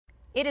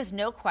It is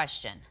no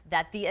question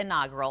that the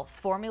inaugural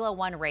Formula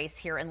One race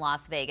here in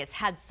Las Vegas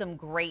had some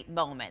great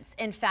moments.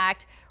 In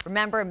fact,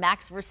 remember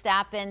Max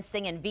Verstappen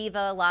singing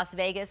Viva Las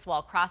Vegas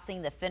while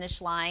crossing the finish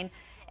line?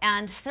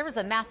 And there was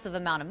a massive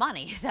amount of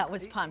money that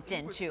was pumped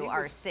into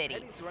our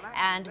city.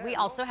 And we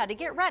also had to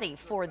get ready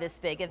for this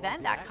big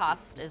event. That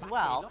cost as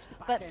well.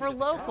 But for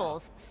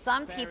locals,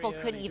 some people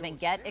couldn't even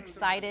get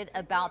excited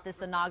about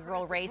this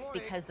inaugural race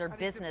because their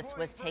business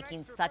was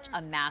taking such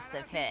a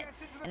massive hit.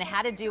 And it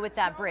had to do with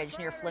that bridge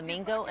near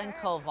Flamingo and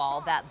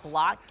Koval that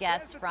blocked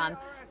guests from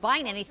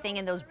buying anything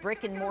in those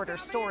brick and mortar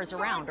stores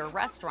around or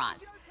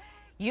restaurants.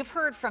 You've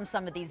heard from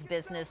some of these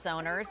business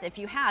owners. If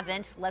you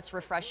haven't, let's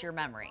refresh your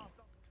memory.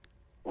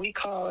 We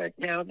call it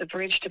now the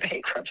bridge to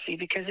bankruptcy,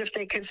 because if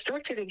they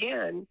construct it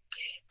again,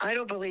 I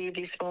don't believe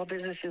these small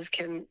businesses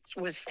can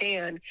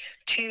withstand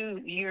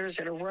 2 years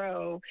in a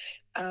row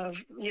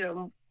of,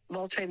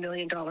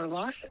 multi-million-dollar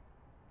losses.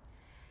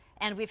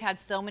 And we've had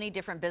so many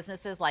different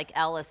businesses like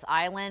Ellis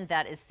Island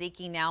that is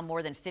seeking now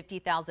more than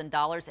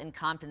 $50,000 in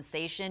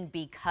compensation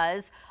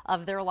because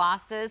of their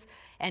losses.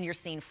 And you're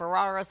seeing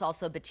Ferraris,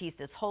 also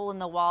Batista's hole in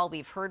the wall.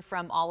 We've heard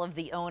from all of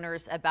the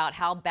owners about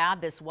how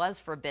bad this was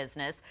for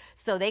business.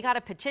 So they got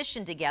a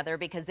petition together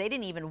because they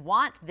didn't even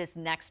want this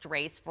next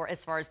race for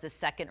as far as the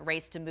second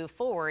race to move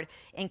forward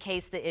in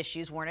case the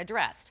issues weren't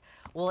addressed.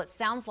 Well, it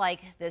sounds like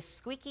this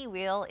squeaky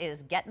wheel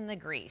is getting the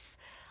grease.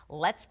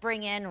 Let's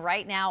bring in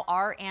right now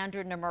our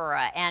Andrew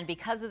Nomura. And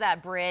because of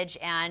that bridge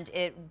and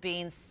it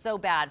being so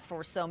bad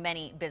for so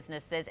many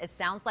businesses, it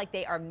sounds like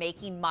they are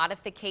making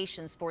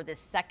modifications for this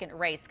second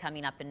race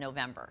coming up in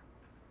November.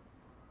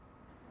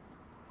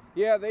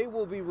 Yeah, they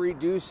will be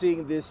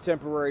reducing this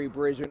temporary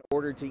bridge in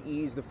order to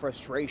ease the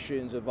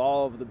frustrations of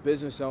all of the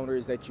business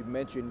owners that you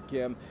mentioned,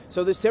 Kim.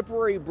 So this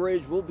temporary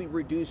bridge will be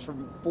reduced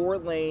from 4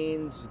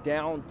 lanes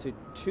down to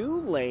 2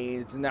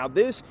 lanes. Now,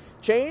 this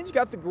change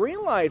got the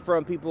green light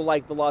from people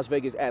like the Las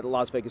Vegas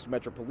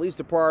Metro Police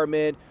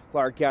Department,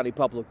 Clark County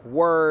Public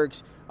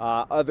Works,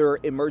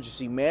 other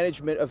emergency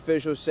management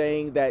officials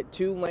saying that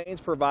 2 lanes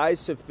provide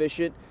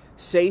sufficient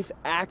safe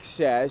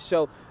access.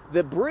 So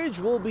the bridge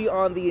will be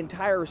on the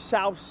entire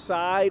south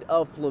side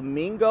of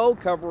Flamingo,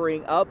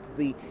 covering up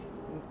the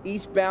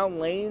eastbound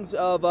lanes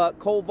of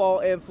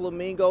Koval and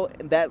Flamingo.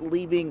 That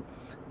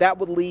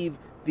would leave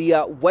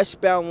the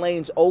westbound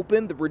lanes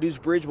open. The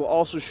reduced bridge will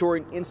also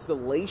shorten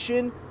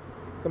installation,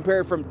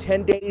 compared from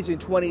 10 days in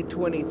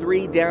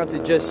 2023 down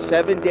to just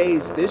 7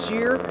 days this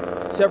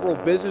year. Several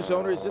business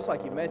owners, just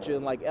like you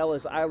mentioned, like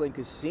Ellis Island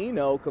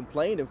Casino,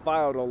 complained and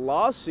filed a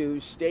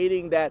lawsuit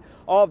stating that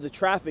all of the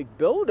traffic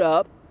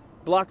buildup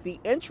blocked the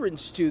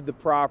entrance to the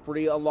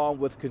property along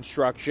with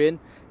construction.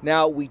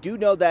 Now, we do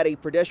know that a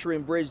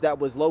pedestrian bridge that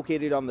was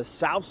located on the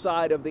south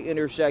side of the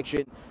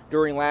intersection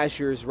during last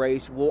year's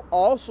race will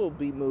also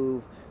be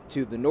moved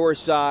to the north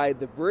side.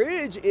 The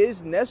bridge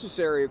is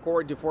necessary,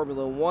 according to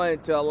Formula One,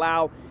 to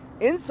allow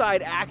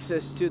inside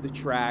access to the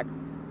track.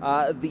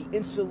 The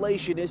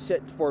installation is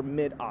set for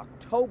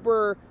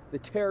mid-October. The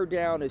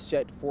teardown is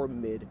set for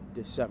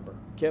mid-December.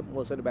 Kim,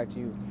 we'll send it back to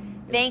you.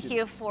 Thank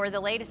you for the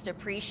latest.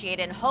 Appreciate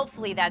it. And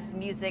hopefully that's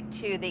music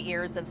to the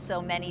ears of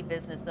so many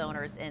business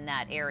owners in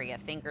that area.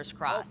 Fingers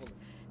crossed.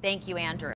 Thank you, Andrew.